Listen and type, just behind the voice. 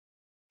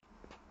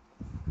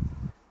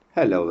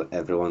Hello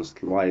everyone,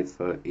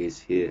 Slifer is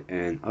here,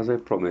 and as I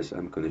promised,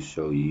 I'm gonna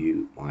show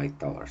you my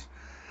towers.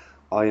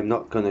 I am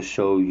not gonna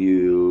show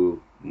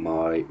you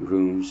my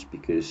rooms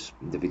because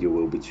the video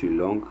will be too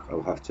long.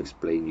 I'll have to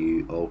explain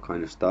you all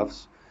kind of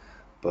stuffs,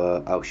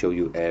 but I'll show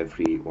you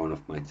every one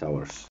of my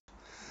towers.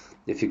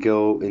 If you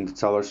go in the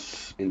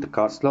towers in the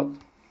card slot,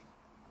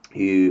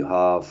 you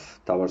have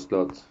tower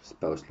slot,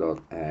 spell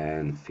slot,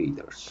 and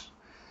feeders.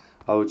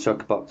 I will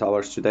talk about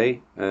towers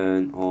today,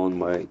 and on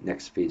my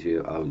next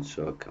video, I will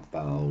talk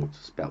about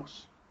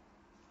spells.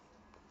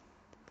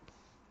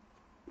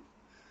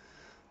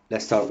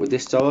 Let's start with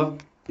this tower.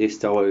 This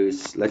tower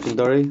is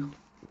legendary.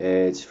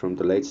 It's from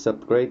the latest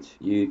upgrade.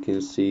 You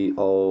can see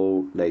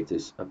all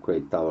latest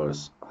upgrade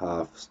towers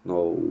have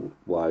Snow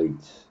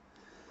White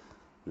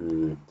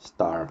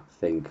star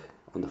thing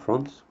on the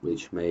front,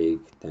 which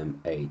make them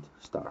 8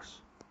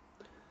 stars,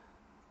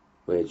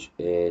 which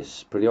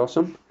is pretty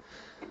awesome.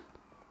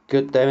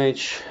 Good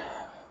damage,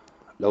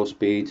 low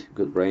speed,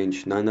 good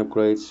range, 9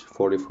 upgrades,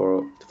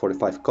 44 to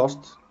 45 cost,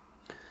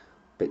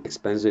 bit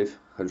expensive,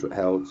 100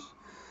 health.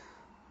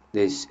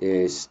 This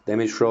is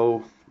damage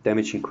roll,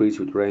 damage increase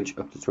with range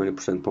up to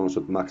 20% bonus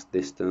at max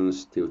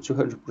distance, deal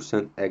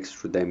 200%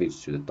 extra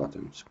damage to the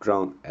totems,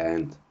 ground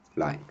and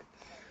flying.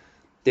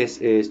 This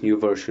is new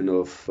version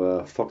of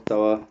Fog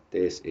Tower.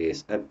 This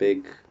is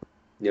epic,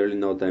 nearly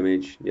no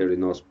damage, nearly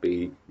no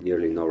speed,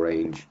 nearly no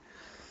range.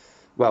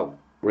 Well,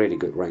 really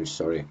good range,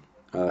 sorry.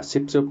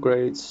 6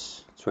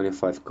 upgrades,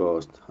 25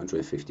 cost,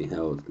 115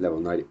 health, level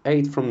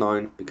 98 from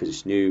 9 because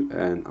it's new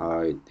and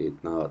I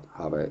did not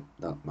have it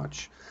that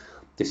much.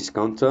 This is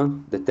counter.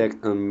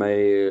 Detect and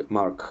may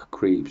mark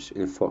creeps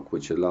in fog,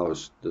 which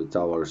allows the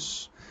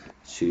towers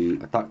to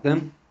attack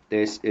them.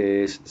 This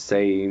is the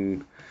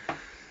same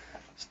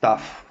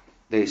stuff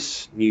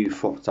this new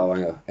fog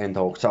tower and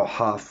Oak Tower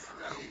have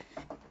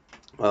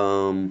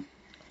to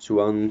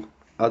one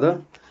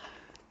other.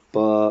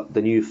 But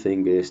the new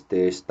thing is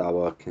this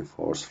tower can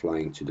force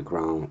flying to the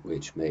ground,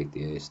 which make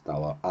this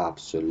tower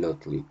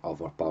absolutely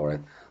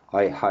overpowered.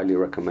 I highly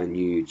recommend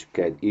you to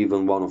get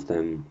even one of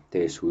them.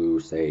 This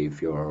will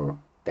save your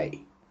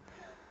day.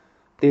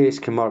 This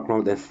can mark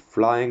more than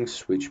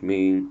flyings, which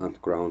mean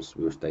undergrounds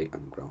will stay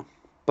underground.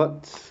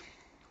 But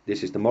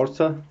this is the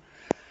mortar.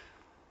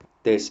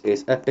 This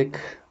is epic,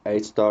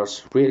 8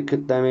 stars, really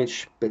good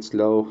damage, bit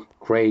slow,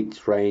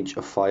 great range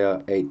of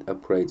fire, 8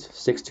 upgrades,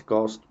 60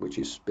 cost, which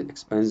is a bit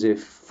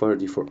expensive,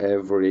 30 for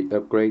every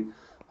upgrade,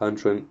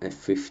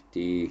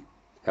 150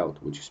 health,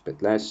 which is a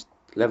bit less,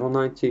 level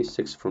 90,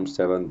 6 from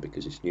 7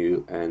 because it's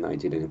new and I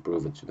didn't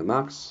improve it to the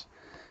max.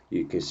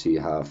 You can see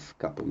I have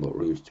a couple more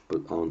runes to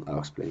put on, I'll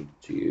explain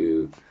to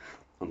you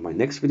on my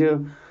next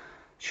video.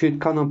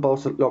 Shoot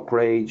cannonballs at lock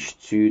range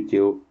to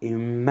deal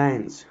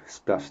immense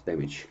splash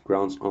damage,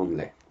 grounds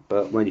only,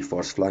 but when you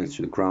force flying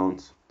to the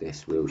ground,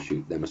 this will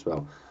shoot them as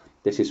well.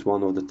 This is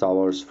one of the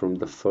towers from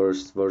the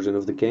first version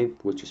of the game,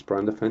 which is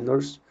Prime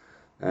Defenders,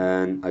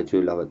 and I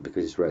do love it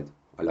because it's red.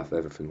 I love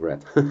everything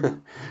red.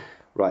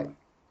 Right,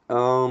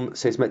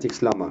 Seismic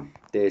Slammer.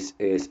 This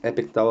is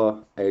epic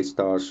tower, 8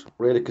 stars,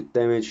 really good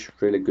damage,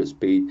 really good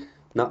speed,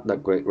 not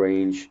that great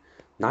range,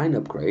 9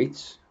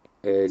 upgrades,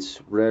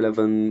 it's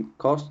relevant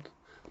cost,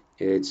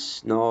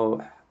 it's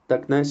no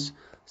darkness,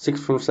 6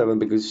 from 7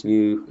 because it's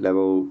new,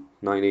 level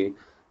 90,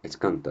 it's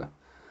counter.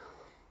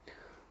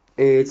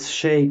 It's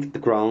shake the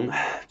ground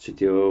to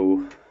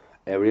deal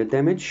area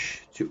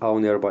damage to all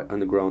nearby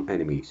underground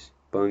enemies.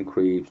 Burn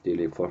creeps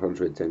dealing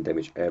 410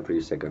 damage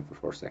every second for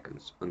 4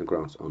 seconds,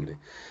 undergrounds only.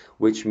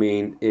 Which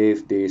means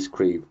if this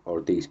creep or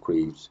these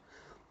creeps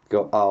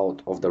go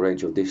out of the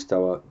range of this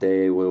tower,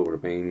 they will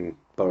remain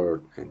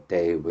burned and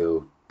they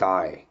will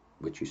die,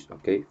 which is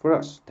okay for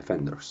us,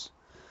 defenders.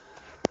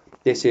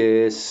 This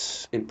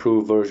is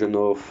improved version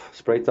of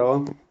Spray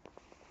Tower.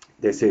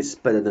 This is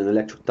better than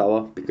Electric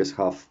Tower because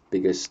have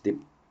biggest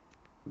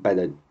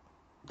better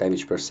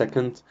damage per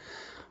second.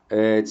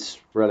 It's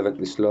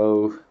relevantly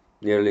slow,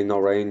 nearly no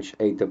range,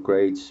 8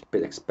 upgrades,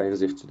 bit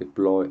expensive to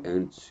deploy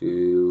and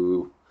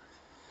to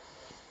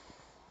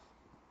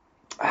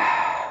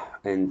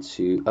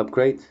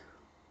upgrade.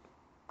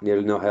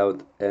 Nearly no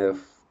health,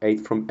 8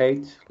 from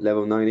 8,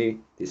 level 90.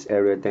 This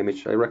area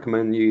damage. I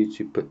recommend you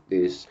to put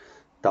this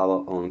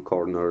tower on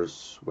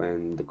corners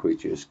when the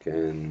creatures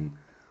can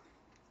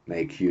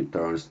make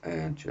U-turns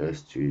and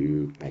just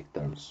to make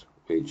turns,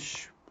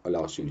 which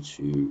allows you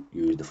to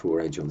use the full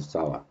range of the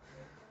tower.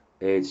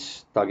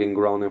 It's tagging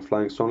ground and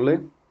flying only,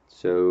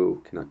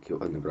 so cannot kill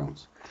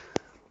undergrounds.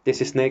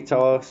 This is Snake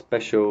Tower,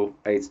 special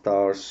 8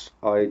 stars.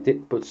 I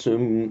did put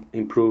some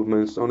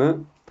improvements on it,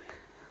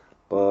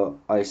 but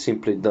I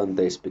simply done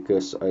this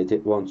because I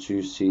did want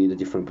to see the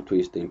difference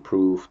between the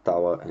improved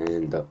tower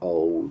and the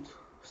old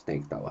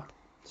Snake Tower.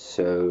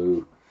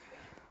 So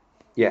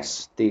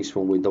yes, these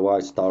one with the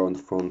white star on the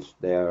front,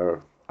 they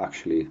are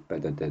actually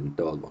better than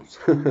the old ones.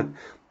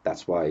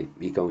 That's why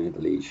we go in the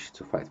leash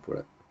to fight for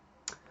it.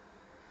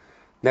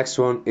 Next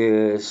one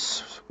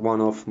is one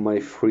of my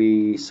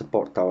free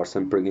support towers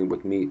I'm bringing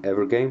with me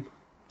every game.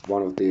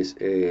 One of these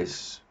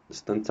is the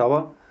Stun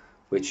Tower.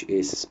 which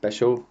is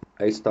special,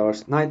 8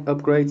 stars, 9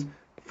 upgrades,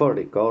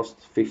 30 cost,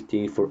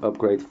 15 for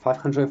upgrade,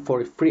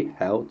 543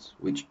 health,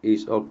 which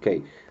is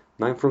okay,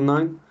 9 from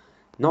 9,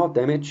 no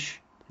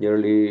damage,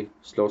 nearly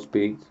slow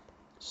speed,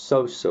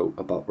 so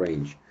about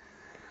range.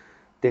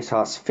 This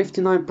has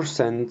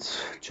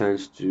 59%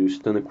 chance to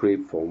stun a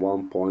creep for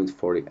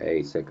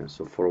 1.48 seconds,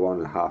 so for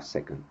 1.5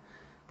 seconds.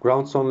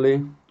 Grounds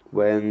only.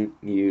 When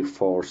you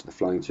force the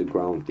flying to the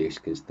ground, this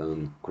can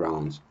stun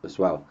grounds as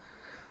well.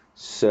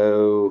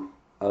 So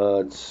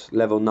at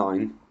level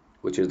 9,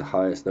 which is the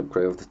highest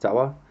upgrade of the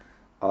tower,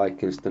 I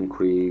can stun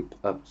creep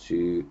up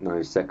to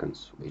 9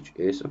 seconds, which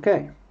is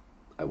okay,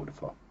 I would have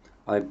thought.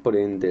 I put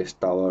in this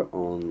tower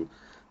on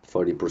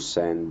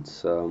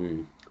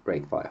 40%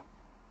 rate fire.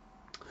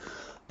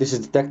 This is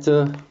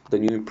Detector, the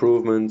new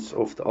improvement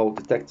of the old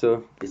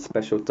Detector. It's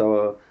special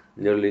tower,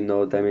 nearly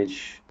no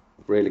damage,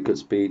 really good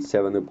speed,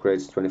 7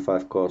 upgrades,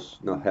 25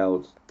 cost, no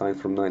health, 9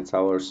 from 9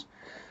 towers.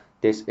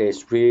 This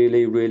is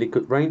really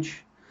good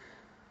range.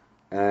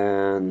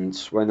 And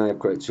when I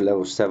upgrade to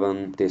level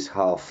 7, this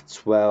have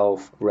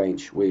 12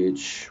 range,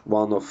 which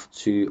one of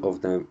 2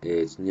 of them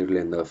is nearly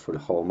enough for the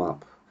whole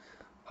map.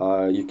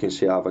 You can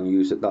see I haven't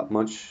used it that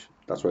much,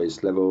 that's why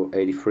it's level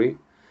 83,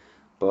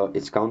 but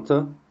it's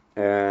counter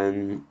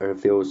and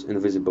reveals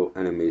invisible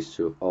enemies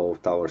so all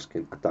towers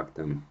can attack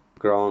them,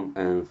 ground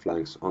and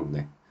flanks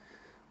only.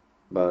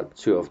 But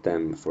 2 of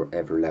them for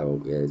every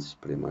level is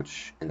pretty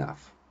much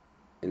enough,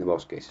 in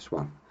most cases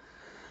 1.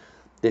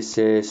 This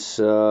is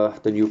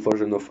the new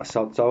version of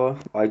Assault Tower.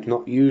 I do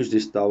not use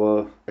this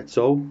tower at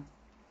all.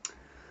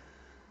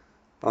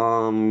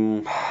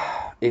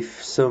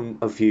 If some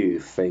of you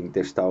think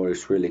this tower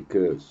is really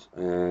good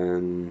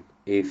and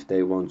if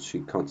they want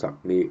to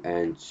contact me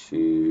and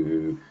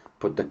to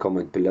put the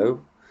comment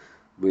below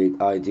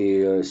with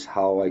ideas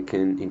how I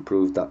can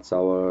improve that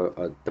tower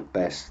at the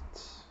best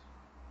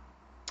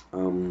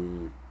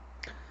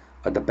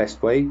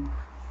way,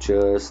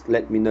 just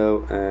let me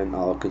know and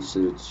I'll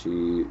consider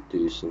to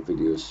do some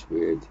videos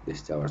with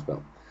this tower as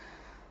well.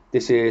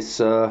 This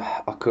is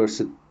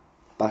Accursed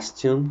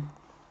Bastion.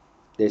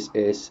 This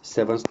is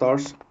 7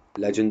 stars,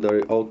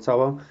 legendary old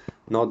tower,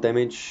 no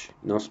damage,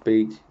 no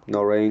speed,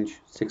 no range,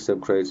 6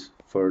 upgrades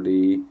for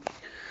the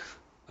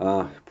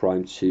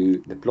prime to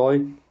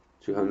deploy,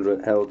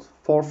 200 health,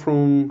 4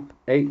 from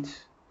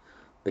 8,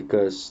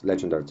 because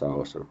legendary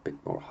towers are a bit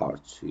more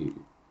hard to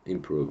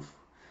improve.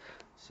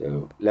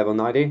 So level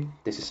 90,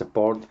 this is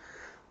support,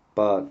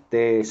 but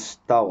this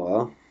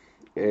tower,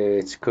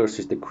 it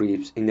curses the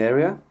creeps in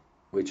area,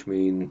 which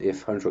means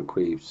if 100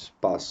 creeps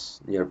pass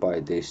nearby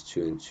this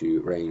 2 and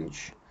 2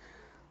 range,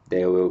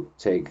 they will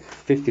take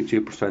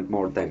 52%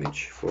 more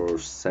damage for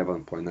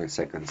 7.9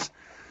 seconds.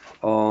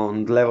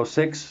 On level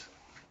 6,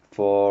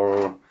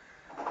 for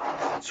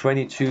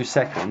 22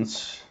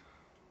 seconds,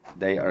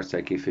 they are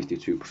taking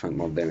 52%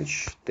 more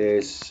damage.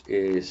 This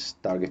is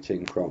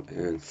targeting ground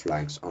and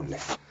flanks only.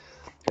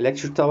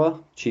 Electric Tower,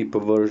 cheaper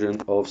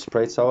version of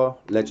Spray Tower,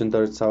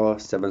 legendary tower,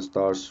 7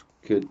 stars,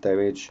 good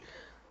damage,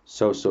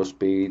 so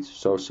speed,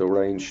 so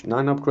range,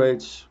 9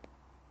 upgrades,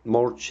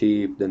 more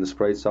cheap than the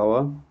Spray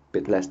Tower,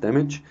 bit less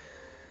damage,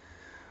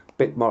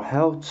 bit more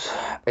health,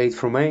 8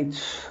 from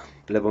 8,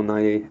 level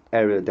 90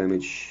 area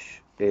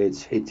damage,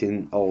 it's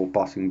hitting all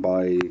passing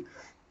by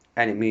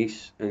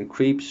enemies and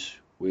creeps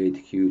with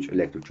huge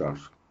electric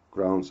charge,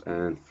 grounds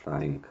and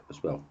flying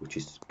as well, which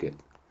is good.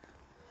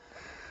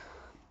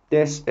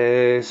 This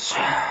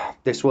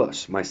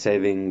was my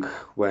saving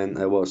when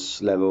I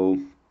was level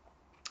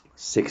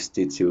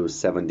 60 to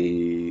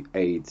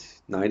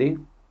 78, 90.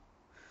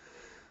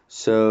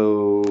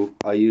 So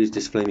I used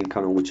this flaming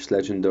cannon, which is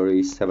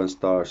legendary, 7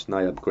 stars,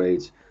 9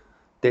 upgrades.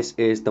 This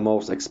is the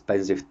most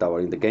expensive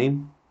tower in the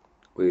game,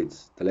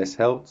 with the less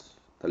health,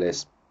 the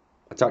less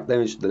attack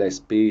damage, the less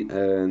speed,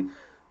 and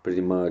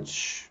pretty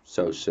much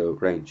so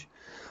range.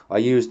 I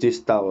use this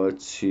tower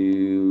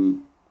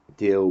to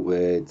deal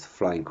with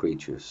flying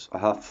creatures. I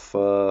have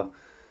a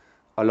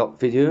lot of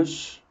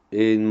videos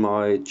in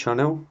my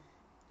channel,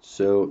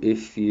 so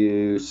if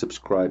you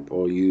subscribe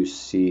or you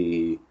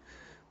see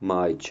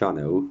my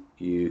channel,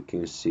 you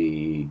can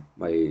see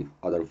my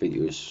other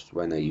videos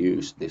when I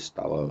use this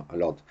tower a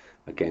lot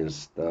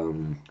against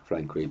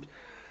flying creeps.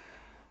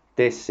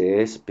 This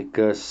is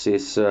because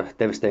it's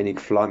devastating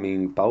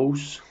flaming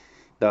bows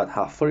that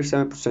have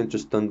 37% to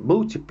stun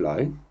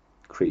multiply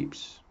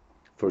creeps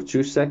for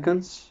 2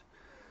 seconds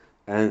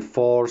and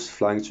force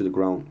flying to the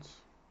ground,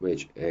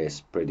 which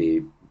is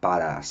pretty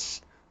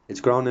badass. It's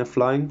ground and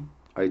flying.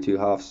 I do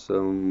have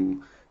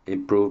some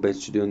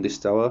improvements to do on this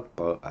tower,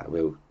 but I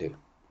will do.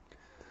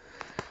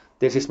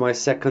 This is my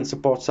second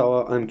support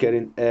tower I'm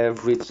getting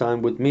every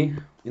time with me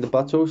in the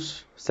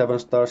battles. 7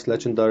 stars,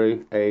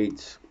 legendary,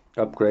 8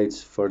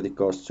 upgrades, 30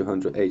 cost,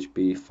 200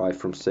 HP, 5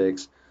 from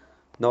 6.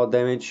 No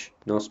damage,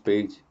 no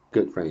speed,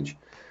 good range.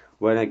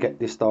 When I get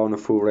this tower on a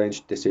full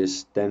range, this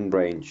is 10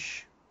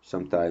 range,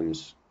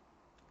 sometimes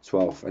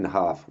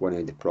 12.5 when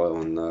I deploy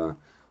on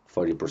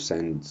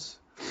 40%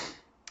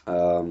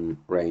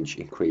 range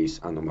increase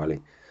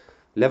anomaly.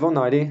 Level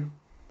 90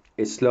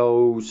 It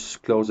slows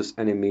closest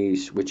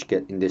enemies which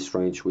get in this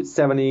range with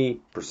 70%,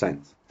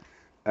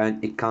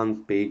 and it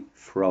can't be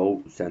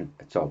frozen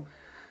at all.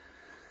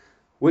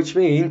 Which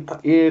means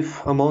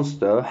if a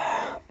monster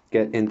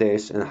get in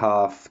this and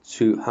have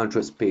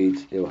 200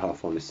 speed, it will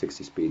have only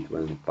 60 speed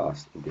when it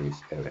passes in this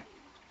area.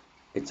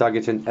 It's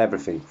targeting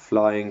everything,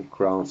 flying,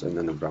 grounds and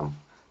underground.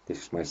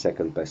 This is my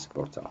second best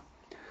support tower.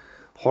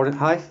 Hornet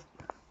Hive,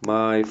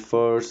 my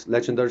first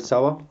legendary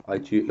tower. I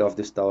do love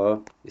this tower.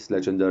 It's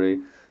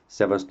legendary.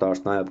 7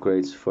 stars, 9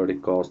 upgrades, 30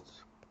 cost,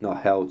 no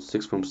health,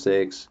 6 from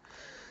 6.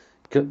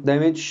 Good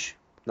damage,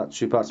 not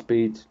too bad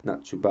speed,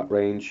 not too bad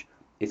range.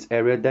 It's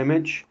area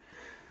damage.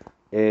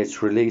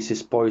 It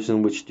releases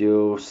poison which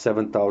deals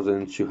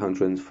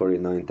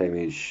 7,249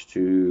 damage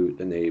to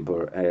the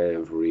neighbor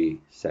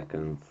every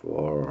second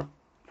for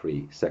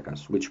 3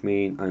 seconds, which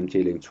means I'm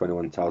dealing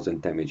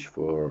 21,000 damage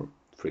for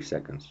 3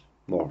 seconds,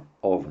 more,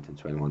 over than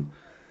 21.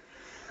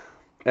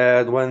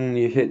 And when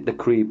you hit the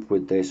creep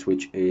with this,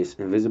 which is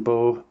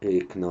invisible,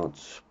 it cannot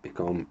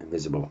become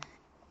invisible.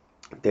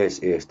 This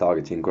is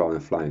targeting ground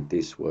and flying.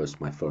 This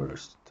was my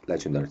first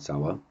legendary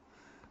tower,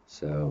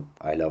 so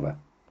I love it.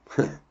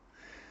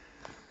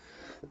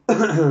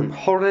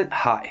 Hornet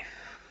Hive.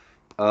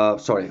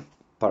 Sorry,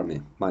 pardon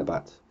me, my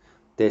bad.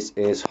 This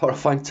is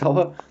Horrifying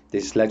Tower.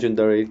 This is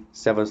legendary,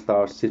 7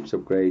 stars, 6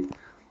 upgrade,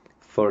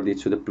 30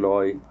 to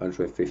deploy,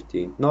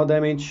 115. No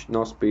damage,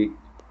 no speed,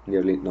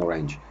 nearly no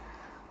range.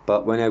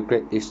 But when I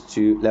upgrade this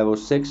to level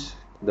 6,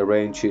 the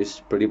range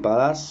is pretty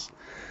badass.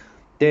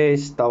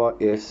 This tower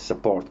is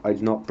support. I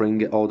do not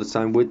bring it all the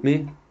time with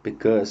me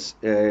because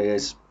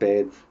it's a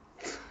bit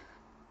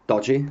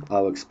dodgy.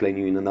 I'll explain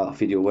you in another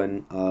video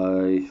when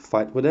I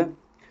fight with it.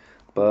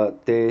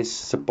 But this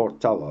support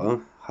tower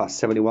has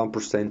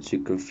 71% to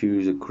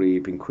confuse a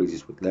creep,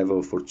 increases with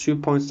level for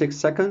 2.6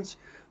 seconds,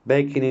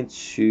 making it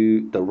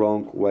to the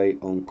wrong way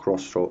on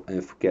crossroad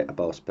and forget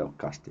about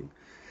spellcasting.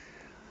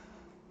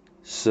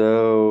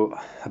 So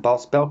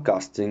about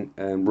spellcasting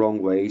and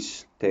wrong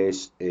ways,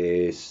 this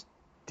is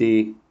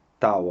the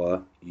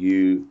tower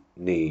you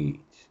need.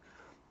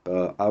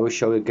 But I will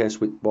show you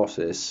against which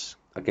bosses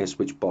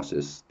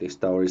this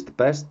tower is the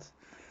best.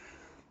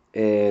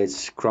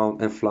 It's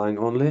ground and flying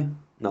only,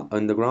 not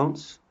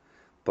undergrounds.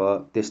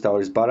 But this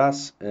tower is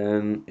badass,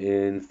 and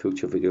in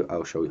future video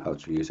I'll show you how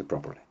to use it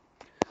properly.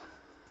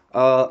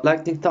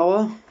 Lightning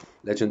Tower,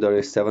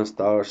 legendary 7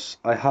 stars.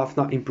 I have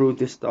not improved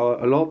this tower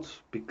a lot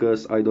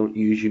because I don't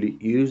usually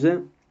use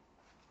it.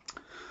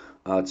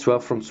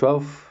 12 from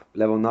 12,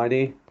 level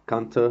 90,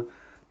 counter,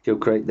 deal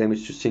great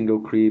damage to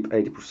single creep,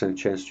 80%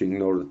 chance to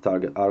ignore the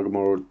target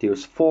armor,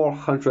 deals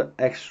 400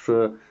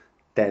 extra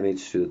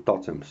damage to the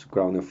totems,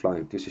 ground and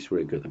flying. This is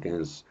really good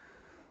against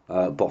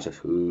bosses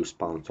who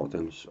spawn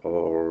totems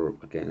or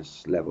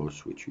against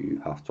levels which you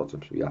have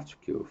totems you have to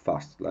kill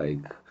fast, like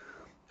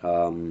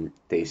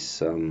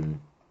this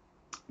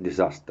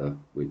disaster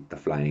with the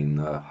flying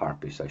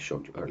harpies I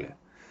showed you earlier.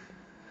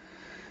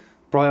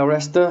 Prior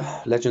Arrester,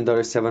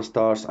 legendary 7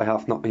 stars. I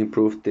have not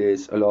improved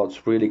this a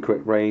lot. Really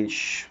great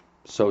range,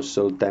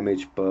 so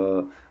damage,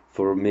 but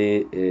for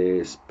me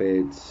is a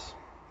bit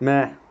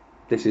meh.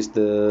 This is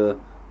the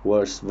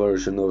worst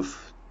version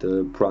of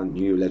the brand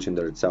new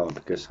legendary tower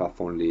because I have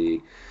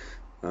only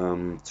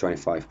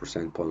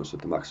 25% bonus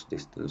at the max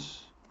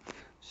distance.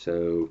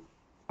 So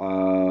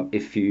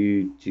if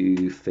you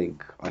do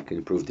think I can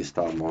improve this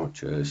tower more,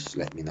 just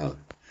let me know.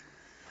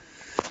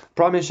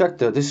 Prime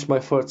Injector, this is my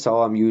first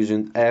tower I'm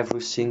using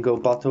every single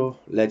battle.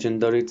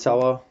 Legendary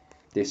tower.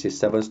 This is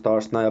 7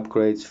 stars, 9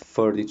 upgrades,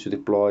 30 to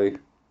deploy,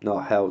 no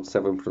health,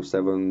 7 from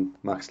 7,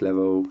 max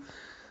level,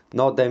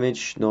 no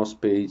damage, no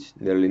speed,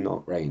 nearly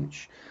no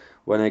range.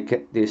 When I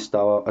get this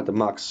tower at the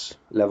max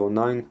level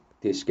 9,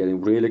 this is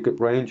getting really good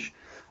range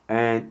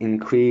and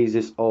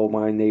increases all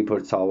my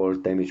neighbor towers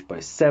damage by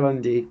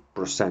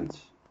 70%.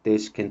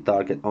 This can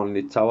target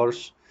only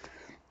towers,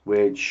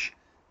 which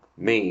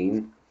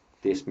mean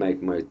this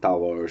make my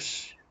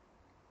towers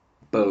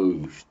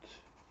boost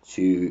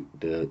to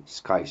the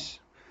skies.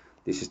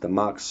 This is the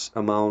max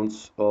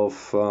amount of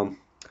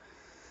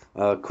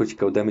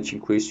critical damage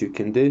increase you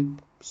can do,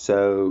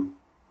 so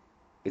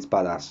it's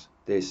badass.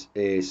 This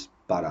is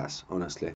badass, honestly.